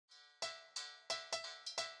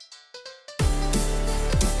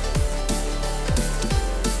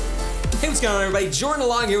what's going on, everybody? Jordan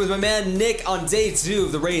along here with my man Nick on day 2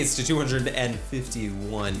 of the race to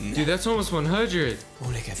 251. Dude, that's almost 100. Oh,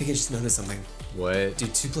 Nick, I think I just noticed something. What?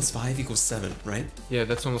 Dude, 2 plus 5 equals 7, right? Yeah,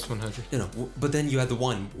 that's almost 100. No, but then you had the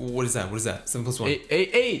 1. What is that? What is that? 7 plus 1.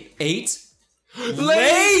 8. 8?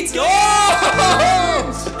 Late!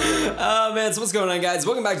 Oh man, so what's going on, guys?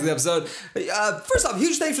 Welcome back to the episode. First off,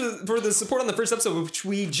 huge thanks for the support on the first episode, which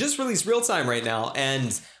we just released real time right now.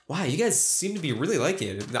 And wow, you guys seem to be really liking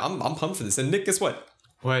it. I'm pumped for this. And Nick, guess what?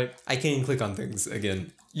 What? I can't even click on things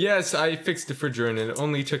again. Yes, I fixed the refrigerator and it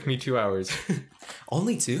only took me 2 hours.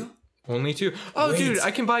 Only 2? Only 2. Oh, Wait. dude,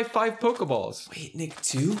 I can buy 5 Pokeballs. Wait, Nick,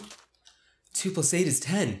 2? 2 plus 8 is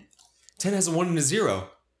 10. 10 has a 1 and a 0.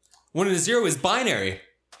 1 and a 0 is binary.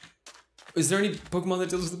 Is there any Pokemon that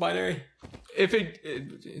deals with the binary? If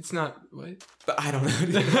it's not, what? But I don't know. I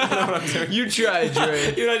don't know what I'm doing. You tried,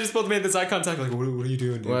 Jordan. You and I just both made this eye contact like, what are you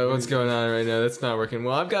doing, dude? What's going on right now? That's not working.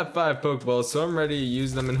 Well, I've got 5 Pokeballs, so I'm ready to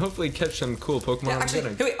use them and hopefully catch some cool Pokemon. Yeah,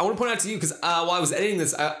 actually, hey, wait, I want to point out to you, because while I was editing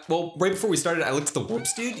this, well, right before we started, I looked at the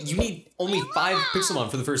warps, dude. You need only 5 Pixelmon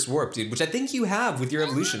for the first warp, dude, which I think you have with your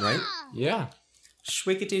evolution, right? Yeah.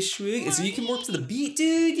 Shwiggity shwig. So you can warp to the beach,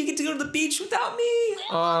 dude. You get to go to the beach without me.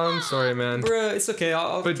 Oh, I'm sorry, man. Bruh, it's okay.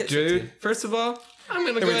 I'll But catch dude, you. first of all, I'm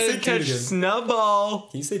gonna go Wait, ahead say and catch dude again. Snowball.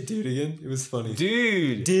 Can you say dude again? It was funny.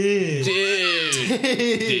 Dude. Dude. Dude.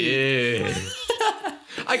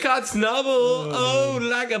 I caught Snubble. Oh,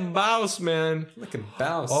 like a boss, man. Like a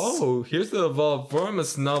bouse. Oh, here's the evolved form of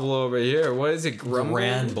Snubble over here. What is it? Grumble?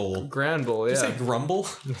 Granbull. Granbull, yeah. Did you say grumble?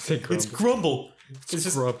 Say grumble. It's grumble. It's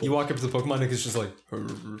just, grumble. you walk up to the Pokemon and it's just like...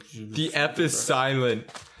 The F is silent.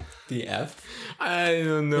 The F? I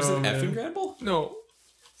don't know. There's an F in man. Granbull? No.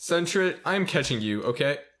 Sentret, I'm catching you,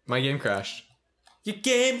 okay? My game crashed. Your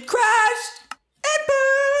game crashed!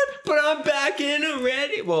 But I'm back in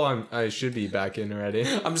already. Well, I should be back in already.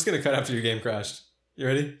 I'm just gonna cut after your game crashed. You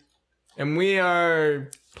ready? And we are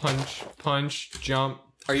punch, jump.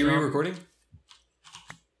 Are you jump. re-recording?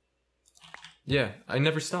 Yeah, I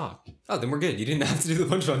never stopped. Oh, then we're good. You didn't have to do the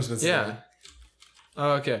punch necessarily. Yeah.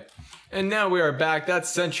 Oh, okay. And now we are back. That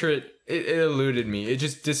Sentret, it eluded me. It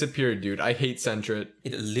just disappeared, dude. I hate Sentret.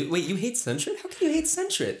 Wait, you hate Sentret? How can you hate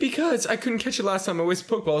Sentret? Because I couldn't catch it last time I wasted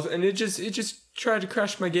Pokeballs, and it just tried to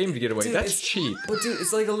crash my game to get away. Dude, That's cheap. But dude,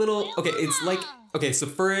 it's like a little... Okay, it's like... Okay, so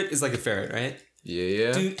ferret is like a ferret, right?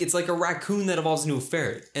 Yeah. Dude, it's like a raccoon that evolves into a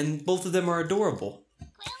ferret. And both of them are adorable.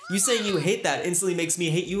 You saying you hate that instantly makes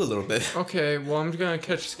me hate you a little bit. Okay, well, I'm gonna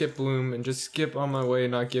catch Skip Bloom and just skip on my way,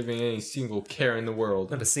 not giving any single care in the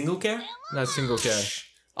world. Not a single care? Not a single care.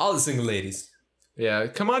 All the single ladies. Yeah,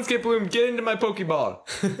 come on, Skip Bloom, get into my Pokeball.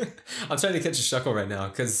 I'm trying to catch a Shuckle right now,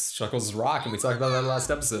 because Shuckles rock, and we talked about that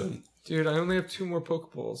last episode. Dude, I only have 2 more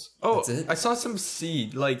Pokeballs. Oh, That's it? I saw some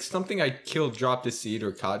seed, like something I killed dropped a seed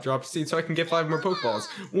or caught dropped a seed, so I can get 5 more Pokeballs.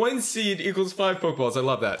 1 seed equals 5 Pokeballs. I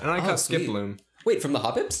love that. And I caught Skip Bloom. Wait, from the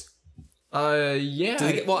Hoppips?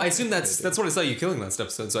 Yeah. Well, I assume that's what I saw you killing last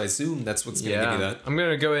episode, so I assume that's what's gonna give you that. I'm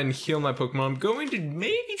gonna go ahead and heal my Pokemon. I'm going to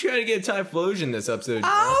maybe try to get a Typhlosion this episode.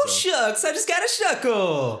 Oh, also. shucks, I just got a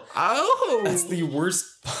Shuckle! Oh! That's the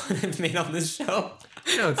worst pun I've made on this show.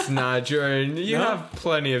 No, it's not, Jordan. You No? have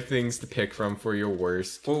plenty of things to pick from for your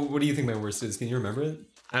worst. Well, what do you think my worst is? Can you remember it?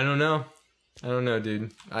 I don't know. I don't know,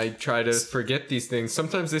 dude. I try to forget these things.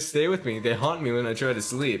 Sometimes they stay with me. They haunt me when I try to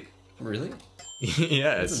sleep. Really?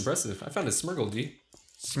 Yes. That's impressive. I found a Smirgle, G.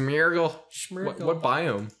 Smeargle. Smirgle. What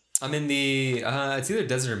biome? I'm in the, it's either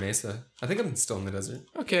desert or mesa. I think I'm still in the desert.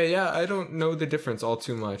 Okay, yeah, I don't know the difference all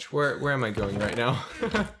too much. Where am I going right now?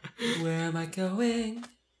 Where am I going?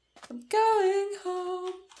 I'm going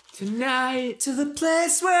home. Tonight. To the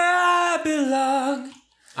place where I belong.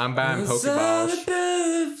 I'm buying Pokeballs.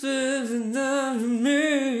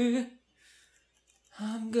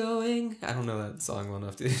 I'm going. I don't know that song well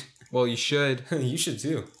enough, dude. Well, you should. You should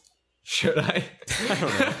too. Should I? I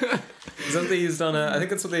don't know. Is that what they used on? I think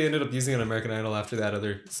that's what they ended up using on American Idol after that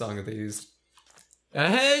other song that they used. Dude,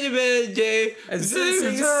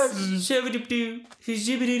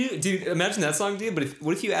 imagine that song, dude. But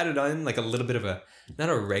what if you added on like a little bit of a not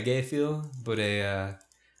a reggae feel, but a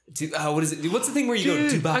dude, what is it? Dude, what's the thing where you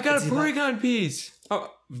Dude, go? I got a Porygon piece. Oh,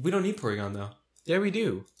 we don't need Porygon though. Yeah, we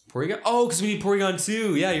do. Porygon? Oh, because we need Porygon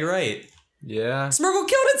too. Yeah, you're right. Yeah. Smirgle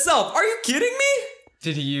killed itself. Are you kidding me?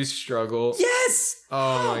 Did he use struggle? Yes.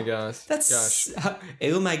 Oh my gosh. That's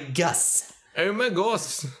oh my gosh. Oh my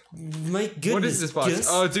gosh. My goodness. What is this box? Gus?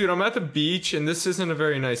 Oh, dude, I'm at the beach, and this isn't a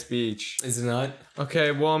very nice beach. Is it not?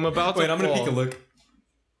 Okay, well, I'm about to Wait, I'm gonna fall. peek a look.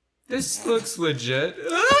 This looks legit.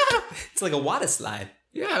 It's like a water slide.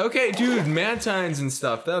 Yeah, okay, dude, Mantines and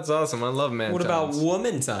stuff. That's awesome. I love Mantines. What about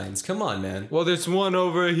Womentines? Come on, man. Well, there's one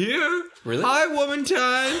over here. Really? Hi,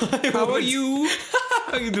 Womentine. How are you?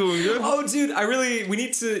 How you doing, girl? Oh, dude, we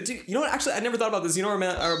need to, dude, you know what? Actually, I never thought about this. You know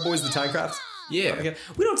our boys, the Timecrafts? Yeah. Okay.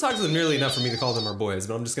 We don't talk to them nearly enough for me to call them our boys,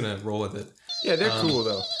 but I'm just gonna roll with it. Yeah, they're cool,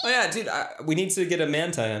 though. Oh, yeah, dude, we need to get a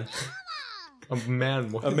man tie-in. A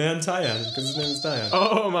man what? A man tie-in, because his name is tie-in.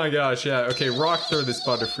 Oh my gosh, yeah. Okay, rock throw this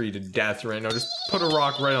Butterfree to death right now. Just put a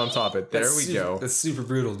rock right on top of it. There we go. That's super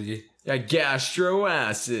brutal, dude. Yeah, gastro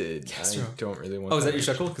acid. I don't really want Oh, is that your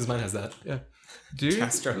shuckle? Because mine has that. Yeah. Dude,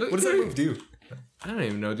 Castro. What does that move do? I don't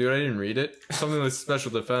even know, dude. I didn't read it. Something with special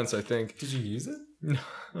defense, I think. Did you use it? No.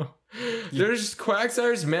 There's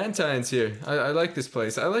Quagsire's Mantines here. I like this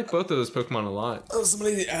place. I like both of those Pokemon a lot. Oh,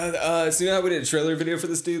 somebody, so you know how we did a trailer video for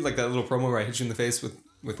this dude? Like that little promo where I hit you in the face with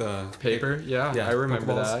paper? Yeah, I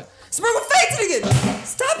remember that. Smurf fainting again!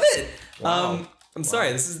 Stop it! Wow. I'm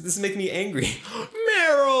sorry, this is making me angry.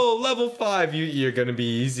 Meryl, level 5. You're gonna be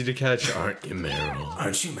easy to catch, aren't you, Meryl?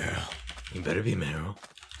 Aren't you, Meryl? You better be Meryl.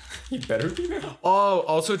 You better be Meryl. Oh,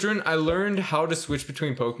 also, Jordan, I learned how to switch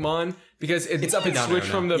between Pokemon because it's up and down. Switch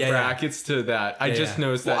from the brackets to that. I just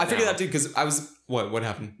noticed that. I figured that too because I was what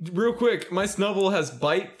happened? Real quick, my Snubbull has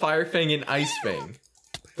Bite, Fire Fang, and Ice Fang.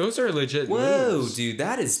 Those are legit moves. Dude,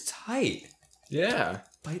 that is tight. Yeah.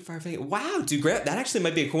 Bite, Fire Fang. Wow, dude, that actually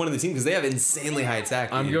might be a cool one on the team because they have insanely high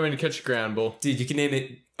attack. I'm going to catch Granbull. Dude, you can name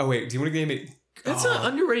it. Oh wait, do you want to name it? That's an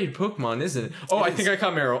underrated Pokemon, isn't it? Oh, I think I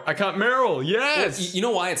caught Meryl. I caught Meryl. Yes. Well, you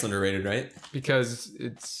know why it's underrated, right? Because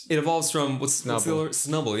it evolves from Snubbull.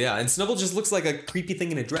 Snubbull, yeah, and Snubbull just looks like a creepy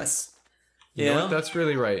thing in a dress. You know what? That's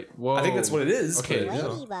really right. Whoa. I think that's what it is. Okay.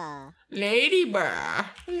 Ladybird.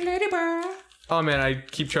 Oh man, I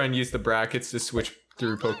keep trying to use the brackets to switch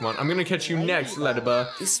through Pokemon. I'm gonna catch you next, Ladybird.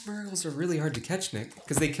 These Smirgles are really hard to catch, Nick,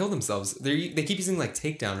 because they kill themselves. They keep using like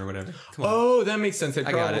takedown or whatever. Come on. Oh, that makes sense.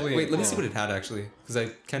 I got it. Wait, let me see what it had actually, because I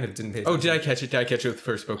kind of didn't pay attention. Oh, did I catch it? Did I catch it with the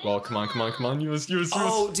first Pokeball? Come on. Use.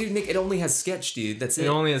 Oh, dude, Nick, it only has Sketch, dude. That's it. It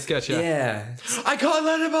only has Sketch, yeah. Yeah. I caught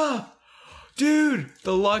Ladybird! Dude,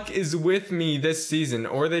 the luck is with me this season,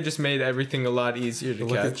 or they just made everything a lot easier to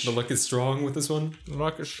catch. The luck is strong with this one? The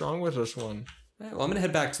luck is strong with this one. Well, I'm gonna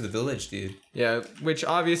head back to the village, dude. Yeah, which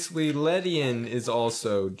obviously Ledian is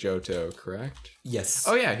also Johto, correct? Yes.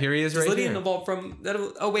 Oh yeah, here he is right here. Does Ledian evolve from... that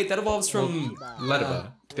evolves from...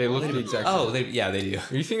 Ledaba. They look the exact same. Oh, they do.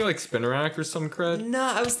 Are you thinking like Spinarak or some crud?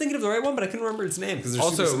 Nah, I was thinking of the right one, but I couldn't remember its name.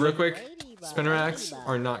 Also, real quick, Spinaraks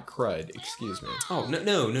are not crud, excuse me. Oh,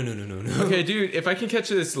 no. Okay, dude, if I can catch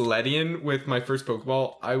this Ledian with my first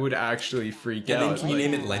Pokeball, I would actually freak out. Then can you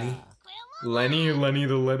name it Lenny? Lenny the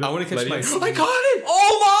Ledian. I want to catch my... I caught it!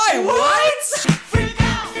 Oh my, what?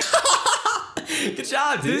 Good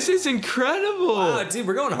job, dude. This is incredible. Wow, dude,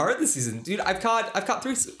 we're going hard this season. Dude, I've caught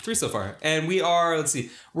three so far. And we are, let's see,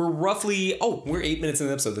 we're roughly, we're 8 minutes in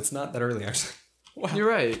the episode. That's not that early, actually. Wow. You're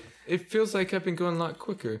right. It feels like I've been going a lot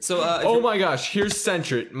quicker. So, oh my gosh, here's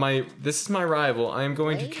Sentret. This is my rival. I am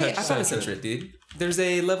going to catch Sentret. I found a Sentret, dude. There's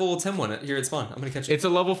a level 10 one here at spawn. I'm gonna catch it. It's a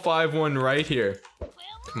level 5 one right here.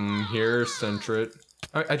 Come here, Sentret.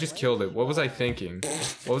 I just killed it. What was I thinking?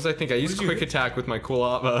 I used quick attack with my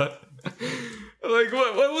Quilava. Like,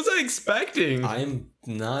 what was I expecting? I'm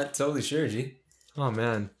not totally sure, G. Oh,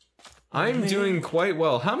 man. I'm doing quite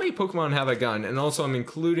well. How many Pokemon have I gotten? And also, I'm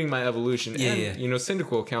including my evolution. Yeah. You know,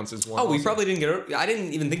 Cyndaquil counts as one. Oh, we probably didn't get over... I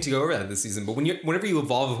didn't even think to go over that this season. But whenever you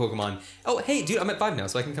evolve a Pokemon... Oh, hey, dude, I'm at 5 now,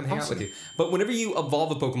 so I can come hang out with you. But whenever you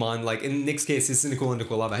evolve a Pokemon, like in Nick's case, his Cyndaquil and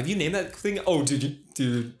Quilava, have you named that thing? Oh, dude,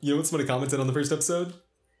 you know what somebody commented on the first episode?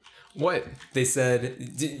 What? They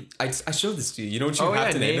said, I showed this to you. You know what you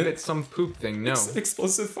have to name it? Some poop thing. No.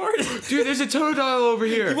 Explosive fart. Dude, there's a Totodile over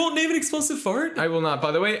here. You won't name it Explosive Fart? I will not.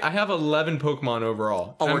 By the way, I have 11 Pokemon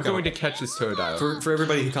overall. I'm going to catch this Totodile. For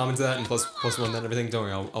everybody who commented that and plus one and everything, don't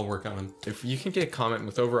worry, I'll work on them. If you can get a comment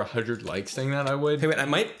with over 100 likes saying that, I would. Hey, wait, I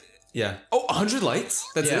might... Yeah. Oh, 100 likes?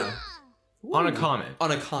 That's it? Ooh. On a comment. On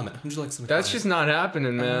a comment. 100 likes on a comment. That's just not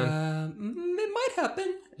happening, man. It might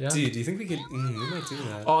happen. Yeah. Dude, do you think we could... we might do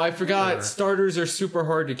that. Oh, I forgot. Starters are super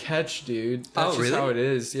hard to catch, dude. That's just how it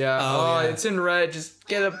is. Yeah. Oh, it's in red. Just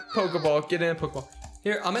get a Pokeball. Get in a Pokeball.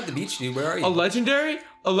 Here, I'm at the beach, dude. Where are you? A legendary?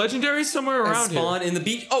 A legendary somewhere around here. Spawn in the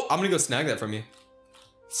beach. Oh, I'm gonna go snag that from you.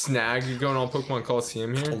 Snag? You're going on Pokemon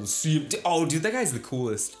Coliseum here? Oh, dude, that guy's the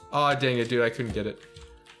coolest. Oh, dang it, dude. I couldn't get it.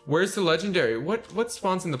 Where's the legendary? What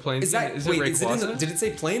spawns in the plains? Is it Rayquaza? Did it say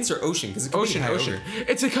plains or ocean? Because it could be ocean.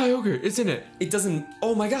 It's a Kyogre, isn't it? It doesn't.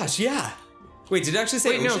 Oh my gosh, yeah. Wait, did it actually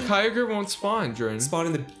say ocean? No, Kyogre won't spawn, Jordan. Spawn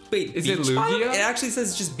in the... Wait, is it Lugia? It actually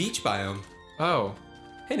says just beach biome. Oh.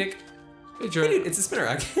 Hey, Nick. Hey, Hey, dude, it's a spinner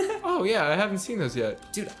rack. Oh yeah, I haven't seen those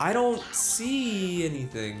yet. Dude, I don't see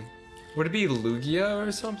anything. Would it be Lugia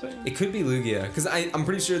or something? It could be Lugia, because I'm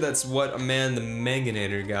pretty sure that's what a man the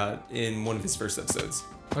Manganator got in one of his first episodes.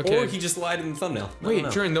 Okay. Or he just lied in the thumbnail. Wait,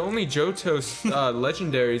 Jordan, the only Johto's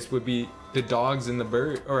legendaries would be the dogs and the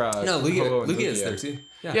bird, or no, Lugia, Ho-Oh and Lugia is there too.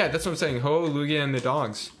 Yeah, that's what I'm saying. Ho, Lugia, and the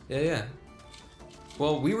dogs. Yeah.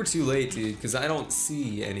 Well, we were too late, dude, because I don't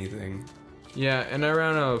see anything. Yeah, and I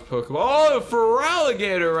ran out of Pokeball. Oh,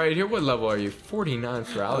 Feraligatr right here. What level are you? 49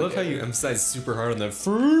 Feraligatr. I love how you emphasize super hard on the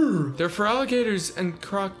fur. They're Feraligatrs and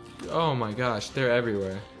Croc. Oh my gosh, they're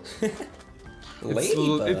everywhere.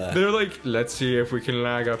 Ladybug. They're like, let's see if we can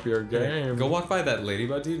lag up your game. Go walk by that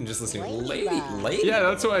ladybug, dude, and just listen. Ladybug. Yeah,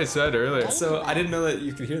 that's what I said earlier. So I didn't know that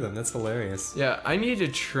you could hear them. That's hilarious. Yeah, I need to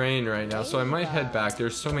train right now, so I might head back.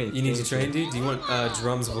 There's so many. You need to train, dude? Do you want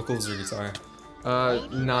drums, vocals, or guitar?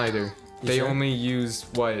 Neither. They sure? only use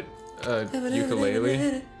what?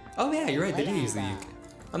 Ukulele. Oh yeah, you're right. They do use the uke.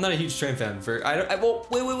 I'm not a huge train fan. Well,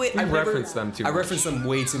 wait. I reference them too I much. reference them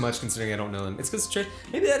way too much, considering I don't know them. It's because train.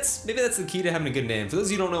 Maybe that's the key to having a good name. For those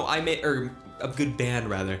of you who don't know, or a good band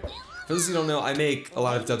rather. For those of you who don't know, I make a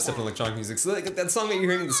lot of dubstep and electronic music. So like that song that you're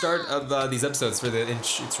hearing at the start of these episodes for the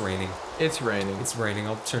it's raining. It's raining. It's raining.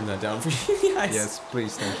 I'll turn that down for you guys. Yes,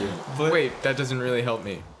 please, thank you. But wait, that doesn't really help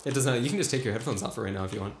me. It does not. You can just take your headphones off for right now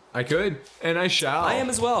if you want. I could, and I shall. I am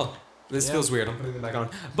as well. This feels weird. I'm putting them back on.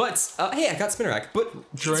 But hey, I got spinner rack.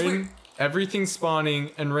 But Drain, everything's spawning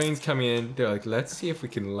and rain's coming in. They're like, let's see if we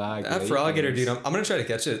can lag. That Feraligatr, dude. I'm gonna try to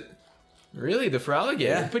catch it. Really, the Feraligatr?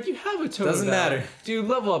 Yeah. But you have a Totodile. Doesn't matter. Dude,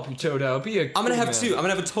 level up your Totodile. Be a. I'm gonna have man. two. I'm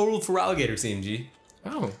gonna have a total Feraligatr team, G.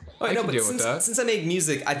 Oh, I know, can but deal with that. since I make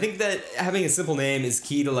music, I think that having a simple name is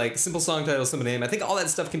key to like simple song title, simple name. I think all that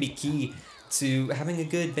stuff can be key to having a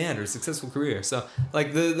good band or a successful career. So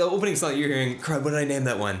like the opening song that you're hearing, crud, what did I name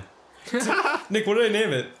that one? Nick, what did I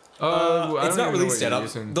name it? It's not released yet.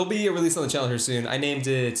 There'll be a release on the channel here soon. I named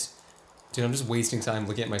it. Dude, I'm just wasting time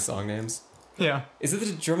looking at my song names. Yeah. Is it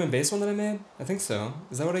the drum and bass one that I made? I think so.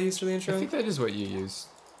 Is that what I used for the intro? I think that is what you use.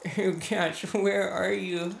 Oh gosh, where are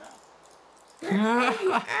you? I'm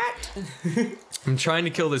trying to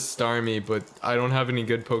kill this Starmie, but I don't have any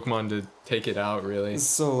good Pokemon to take it out, really. It's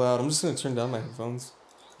so loud. I'm just gonna turn down my headphones.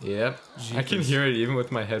 Yep. I can hear it even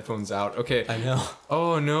with my headphones out. Okay. I know.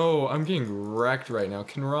 Oh no, I'm getting wrecked right now.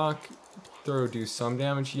 Can Rock Throw do some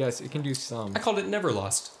damage? Yes, it can do some. I called it Never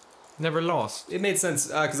Lost. Never lost. It made sense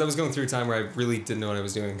because I was going through a time where I really didn't know what I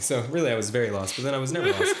was doing. So really, I was very lost. But then I was never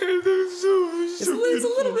lost. It's a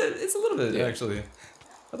little bit. It's a little bit actually.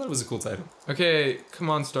 I thought it was a cool title. Okay, come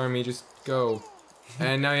on, Starmie, just go.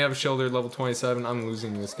 And now you have a shoulder level 27. I'm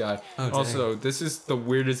losing this guy. Oh, dang. Also, this is the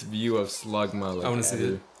weirdest view of Slugma. Like, I want to see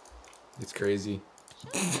it. It's crazy.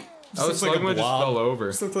 Oh, Slugma just fell over.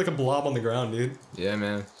 Just looked like a blob on the ground, dude. Yeah,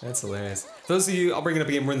 man. That's hilarious. For those of you, I'll bring it up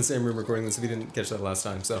again. We're in the same room recording this if you didn't catch that last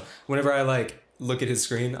time. So whenever I like look at his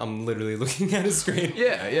screen, I'm literally looking at his screen.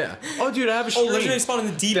 Yeah, yeah. Oh, dude, I have a string. Oh, legendary spawn in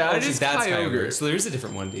the deep That ocean. is That's Kyogre. Kyogre. So there's a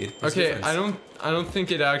different one, dude. There's a Okay, difference. I don't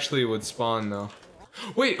think it actually would spawn though.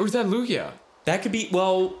 Wait, or is that Lugia? That could be.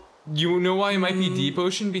 Well, You know why it might be Deep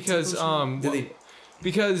Ocean? Because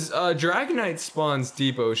because Dragonite spawns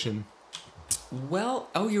Deep Ocean. well.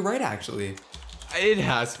 Oh, you're right. Actually. It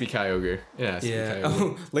has to be Kyogre. It has to be Yeah. Kyogre.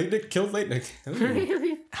 Oh, Late Nick killed Late Nick.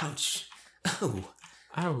 Ooh. Ouch. Oh.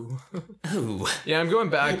 Ow. Oh. Yeah, I'm going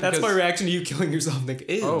back. That's because, my reaction to you killing yourself, Nick.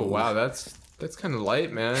 Ew. Oh wow, that's kind of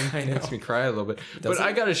light, man. I know. Makes me cry a little bit. Does But it?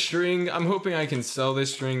 I got a string. I'm hoping I can sell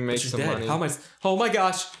this string, make You're some dead. money. How am I? Oh my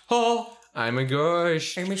gosh. Oh. I'm a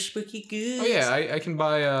gosh. I'm a spooky goose. Oh yeah, I can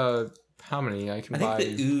buy how many? I can buy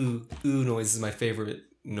think the ooh noise is my favorite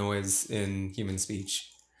noise in human speech.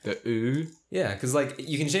 the ooh. Yeah, because like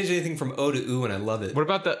you can change anything from O to ooh, and I love it. What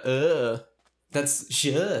about the That's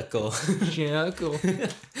shuckle. Jackal.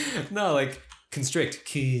 No, like constrict.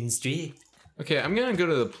 Constrict. Okay, I'm gonna go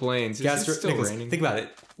to the plains. Is it still Nicholas, raining? think about it.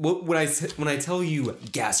 When I tell you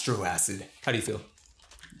gastro acid, how do you feel?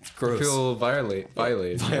 Gross. I feel violated.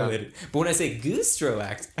 Yeah. Violated. But when I say gustro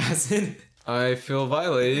acid, I feel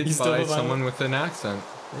violated You still by feel violated? someone with an accent.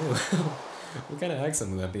 ew. What kind of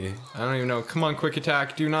accent would that be? I don't even know. Come on, quick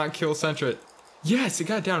attack. Do not kill Sentret. Yes, it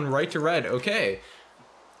got down right to red. Okay.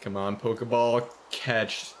 Come on, Pokeball.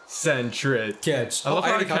 Catch Sentret. Catch. I love how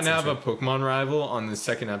I already caught kind of have a Sentret. Pokemon rival on the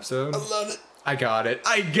second episode. I love it. I got it.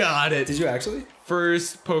 I got it. Did you actually?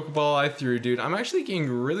 First Pokeball I threw, dude. I'm actually getting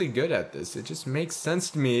really good at this. It just makes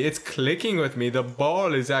sense to me. It's clicking with me. The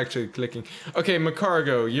ball is actually clicking. Okay,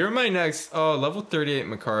 Macargo, you're my next... Oh, level 38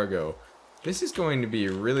 Macargo. This is going to be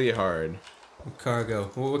really hard.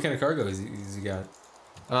 Cargo. What kind of cargo has he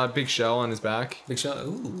got? Big shell on his back. Big shell.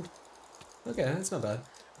 Ooh. Okay, that's not bad.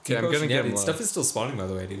 Okay, I'm gonna get dude, low. stuff is still spawning, by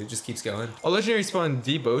the way, dude. It just keeps going. Oh, legendary spawn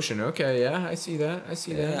deep ocean. Okay, yeah, I see that. I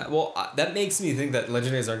see that. Yeah, well, that makes me think that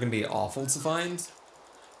legendaries aren't gonna be awful to find.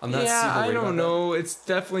 I'm not super I worried don't about know. It's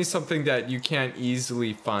definitely something that you can't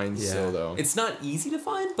easily find that. still, though. It's not easy to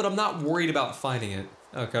find, but I'm not worried about finding it.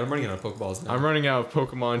 Okay, I'm running out of Pokeballs now. I'm running out of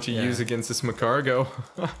Pokemon to use against this Macargo.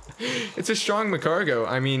 It's a strong Macargo.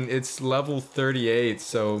 I mean, it's level 38,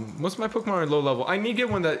 so most of my Pokemon are low level. I need to get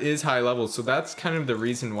one that is high level, so that's kind of the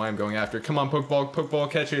reason why I'm going after it. Come on,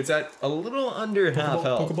 Pokeball, catch it. It's at a little under half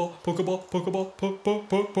health.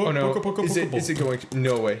 Pokeball. Oh no, is it going to?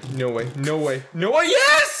 No way.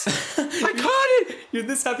 Yes! I caught it! You're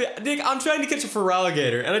this happy. Nick, I'm trying to catch a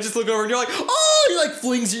Feraligatr, and I just look over and you're like, oh, you like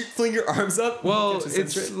fling your arms up. Well,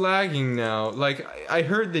 it's lagging now. Like, I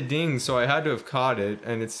heard the ding, so I had to have caught it,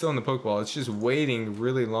 and it's still in the Pokeball. It's just waiting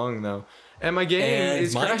really long, though. And my game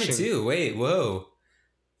is crashing. Too. Wait, whoa.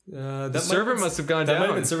 The server must have gone down. That might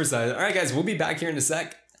have been server side. All right, guys, we'll be back here in a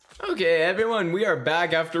sec. Okay, everyone, we are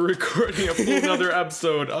back after recording a full another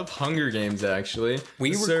episode of Hunger Games, actually.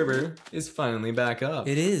 The server is finally back up.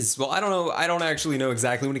 It is. Well, I don't know. I don't actually know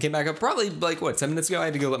exactly when it came back up. Probably, like, what, 10 minutes ago? I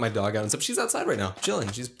had to go let my dog out and stuff. She's outside right now,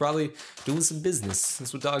 chilling. She's probably doing some business.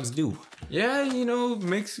 That's what dogs do. Yeah, you know,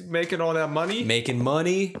 making all that money. Making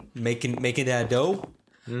money. Making that dough.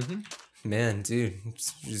 Mm-hmm. Man, dude,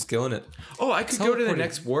 just killing it. Oh, I could go to the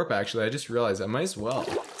next warp, actually. I just realized I might as well.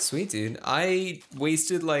 Sweet, dude. I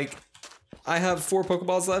wasted, like, I have 4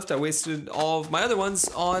 Pokeballs left. I wasted all of my other ones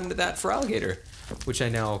on that Feraligatr, which I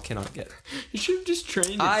now cannot get. You should have just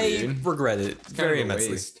trained it, I regret it very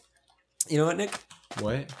immensely. You know what, Nick?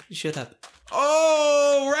 What? Shut up.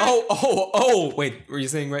 Oh, right. Oh, wait, were you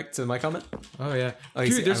saying right to my comment? Oh, yeah. Oh,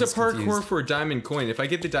 dude, there's a parkour for a diamond coin. If I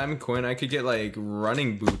get the diamond coin, I could get, like,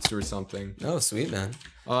 running boots or something. Oh, sweet, man.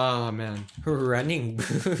 Oh, man. Running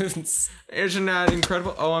boots. Isn't that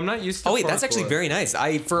incredible? Oh, I'm not used to wait, parkour. that's actually very nice.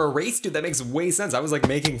 For a race, dude, that makes way sense. I was, like,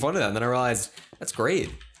 making fun of that, and then I realized, that's great.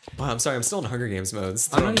 Wow, I'm sorry, I'm still in Hunger Games mode.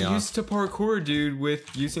 I'm not used to parkour, dude,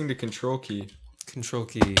 with using the control key. Control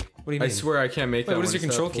key. What do you mean? I swear I can't make that. What does your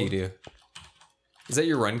control key do? Is that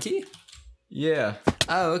your run key? Yeah.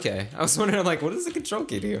 Oh, okay. I was wondering, I'm like, what does the control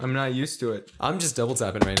key do? I'm not used to it. I'm just double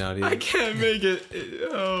tapping right now, dude. I can't make it.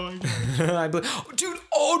 Oh, my God.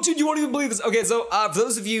 Dude, you won't even believe this. Okay, so for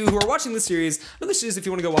those of you who are watching this series, another series if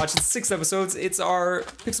you want to go watch, it's 6 episodes. It's our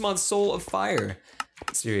PIXELMON Soul of Fire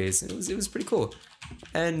series. It was pretty cool.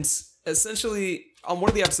 And essentially, on one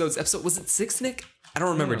of the episodes, was it 6, Nick? I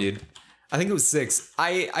don't remember, dude. I think it was 6.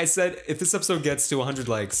 I said, if this episode gets to 100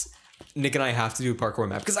 likes, Nick and I have to do a parkour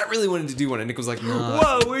map because I really wanted to do one, and Nick was like, "Nah."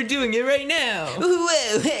 Whoa, we're doing it right now.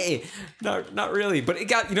 Whoa, hey, not really, but it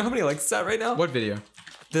got. You know how many likes it's at right now? What video?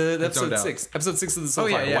 The episode 6, episode 6 of the Soul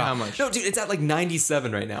Fire. Yeah. Wow. How much? No, dude, it's at like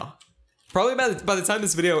 97 right now. Probably by the time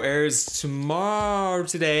this video airs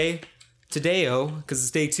todayo, because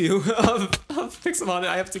it's day 2 of PIXELMON.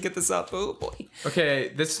 I have to get this up. Oh boy. Okay,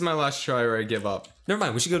 this is my last try where I give up. Never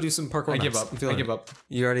mind. We should go do some parkour. I give up. I give up.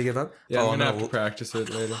 You already give up? Yeah, I'm gonna have to practice it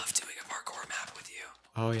later. I love doing a parkour map with you.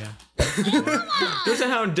 Oh yeah. There's a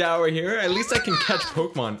Houndour here. At least I can catch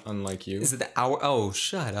Pokemon, unlike you. Is it the hour? Oh,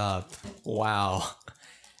 shut up! Wow.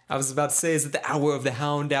 I was about to say, is it the hour of the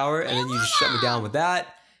Houndour? And then you just shut me down with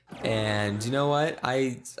that. And you know what?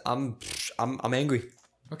 I'm angry.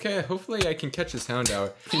 Okay, hopefully I can catch this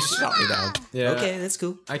Houndour. You shot me down. Yeah. Okay, that's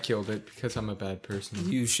cool. I killed it because I'm a bad person.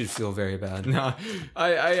 You should feel very bad. Nah,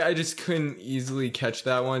 I just couldn't easily catch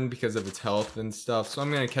that one because of its health and stuff. So I'm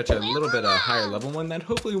gonna catch a little bit of higher level one that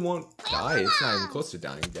hopefully won't die. It's not even close to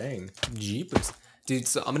dying. Dang. Jeepers. Dude,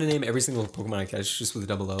 so I'm gonna name every single Pokemon I catch just with a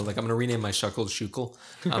double O. Like, I'm gonna rename my Shuckle.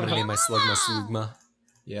 I'm gonna name my Slugma.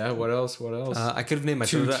 Yeah, what else? What else? I could have named my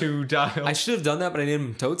Dial. I should have done that, but I named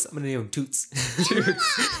him Totes. I'm gonna name him Toots.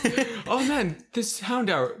 Toots. Oh man, this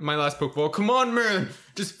Houndour, my last Pokeball. Come on, man.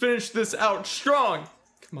 Just finish this out strong.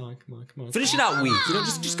 Come on. Finish it out weak. You know,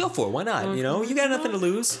 just go for it. Why not? You know, you got nothing to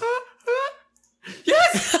lose.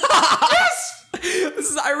 Yes!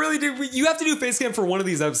 Yes! I really do. You have to do face cam for one of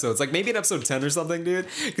these episodes. Like maybe in episode 10 or something, dude.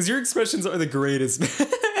 Because your expressions are the greatest.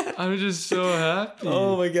 I'm just so happy.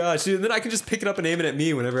 Oh my gosh, dude. And then I can just pick it up and aim it at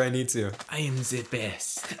me whenever I need to. I am the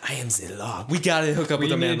best. I am the law. We gotta hook up with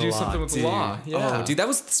the man. We need to do something with the law. Yeah. Oh, dude,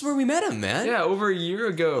 this is where we met him, man. Yeah, over a year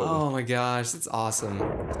ago. Oh my gosh, that's awesome.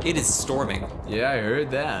 It is storming. Yeah, I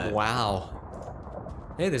heard that.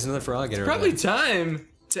 Wow. Hey, there's another Feraligatr. It's probably time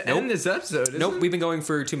to end this episode, isn't Nope, it? we've been going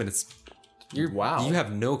for 2 minutes. Wow. You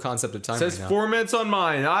have no concept of time Says right now. 4 minutes on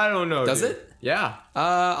mine. I don't know. Does dude. it? Yeah.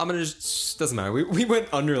 I'm gonna just doesn't matter. We went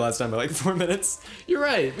under last time by like 4 minutes. You're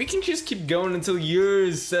right. We can just keep going until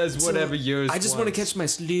yours says whatever yours I just want to catch my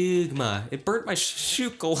slugma. It burnt my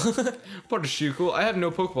shukel. What a shukel. I have no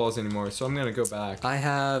Pokeballs anymore, so I'm gonna go back.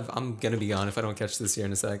 I'm gonna be gone if I don't catch this here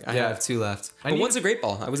in a sec. I have 2 left. But one's a great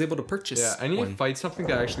ball. I was able to purchase. Yeah, I need to fight something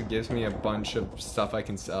that actually gives me a bunch of stuff I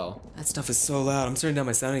can sell. That stuff is so loud. I'm turning down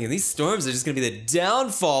my sound again. These storms are just gonna be the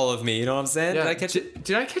downfall of me. You know what I'm saying? Yeah, Did I catch it?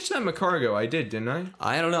 Did I catch that Macargo? I did, didn't I?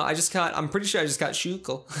 I don't know. I'm pretty sure I just got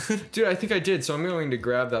shukel. Dude, I think I did, so I'm going to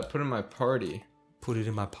grab that, put it in my party. Put it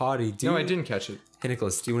in my party, dude. No, I didn't catch it. Hey,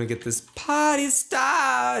 Nicholas, do you want to get this party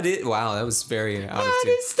started? Wow, that was very out of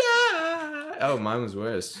tune. Oh, mine was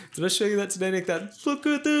worse. Did I show you that today, Nick? That look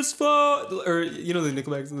at this photo, or you know the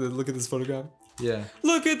Nickelback, the look at this photograph. Yeah.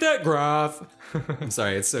 Look at that graph. I'm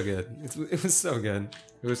sorry, it's so good. It was so good.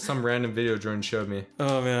 It was some random video Jordan showed me.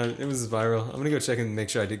 Oh man, it was viral. I'm gonna go check and make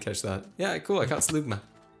sure I did catch that. Yeah, cool. I caught Slugma,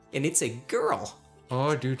 and it's a girl.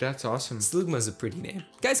 Oh, dude, that's awesome. Slugma's a pretty name.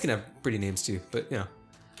 Guys can have pretty names too, but you know,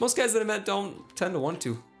 most guys that I met don't tend to want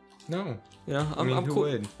to. No. You know, I'm who cool.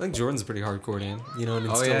 would? I think Jordan's a pretty hardcore name. You know, and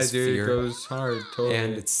Oh yeah, instills dude, fear. it goes hard, totally.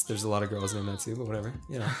 And there's a lot of girls named that too, but whatever.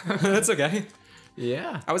 You know, that's okay.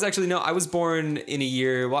 Yeah. I was born in a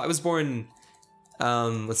year. Well, I was born.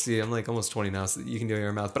 Let's see. I'm like almost 20 now, so you can do it in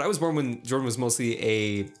your mouth. But I was born when Jordan was mostly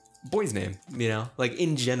a boy's name. You know, like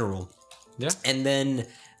in general. Yeah. And then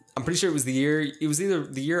I'm pretty sure it was the year. It was either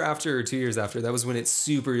the year after or 2 years after. That was when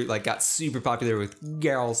it got super popular with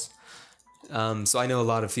girls. So I know a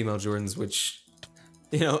lot of female Jordans, which,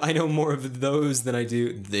 you know, I know more of those than I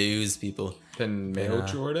do those people. Than male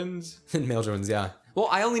Jordans? Male Jordans, yeah. Well,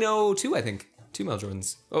 I only know 2, I think. 2 male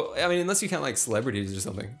Jordans. Oh, I mean, unless you count like celebrities or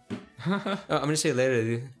something. I'm gonna say later,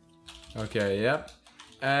 dude. Okay, yep.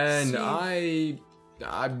 And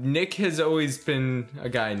Nick has always been a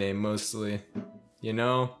guy name mostly. You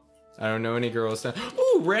know? I don't know any girls now.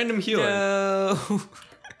 Ooh, random healer. No.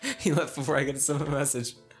 He left before I could send him a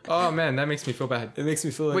message. Oh man, that makes me feel bad. It makes me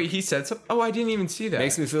feel like... Wait, he said something? Oh, I didn't even see that.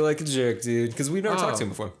 Makes me feel like a jerk, dude. Because we've never talked to him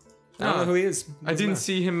before. I don't know who he is. I didn't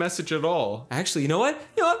see him message at all. Actually, you know what?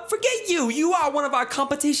 Forget you. You are one of our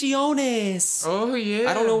competiciones. Oh, yeah.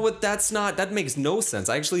 I don't know what that's not. That makes no sense.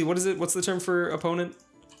 Actually, what is it? What's the term for opponent?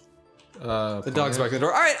 The dog's barking at the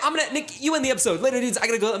door. All right, Nick, you end the episode. Later, dudes, I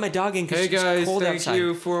gotta go let my dog in. Hey guys, cold thank outside.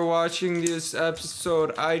 you for watching this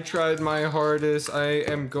episode. I tried my hardest. I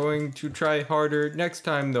am going to try harder next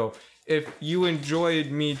time, though. If you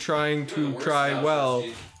enjoyed me trying to try well,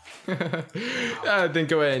 then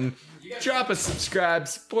go ahead and drop a subscribe,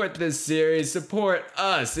 support this series, support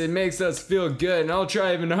us. It makes us feel good, and I'll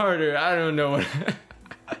try even harder. I don't know what...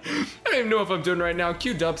 I don't even know if I'm doing right now.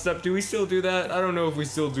 Cue dubstep. Do we still do that? I don't know if we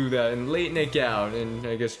still do that. And late Nick out, and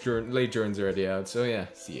I guess late Jordan's already out. So yeah,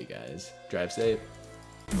 see you guys. Drive safe.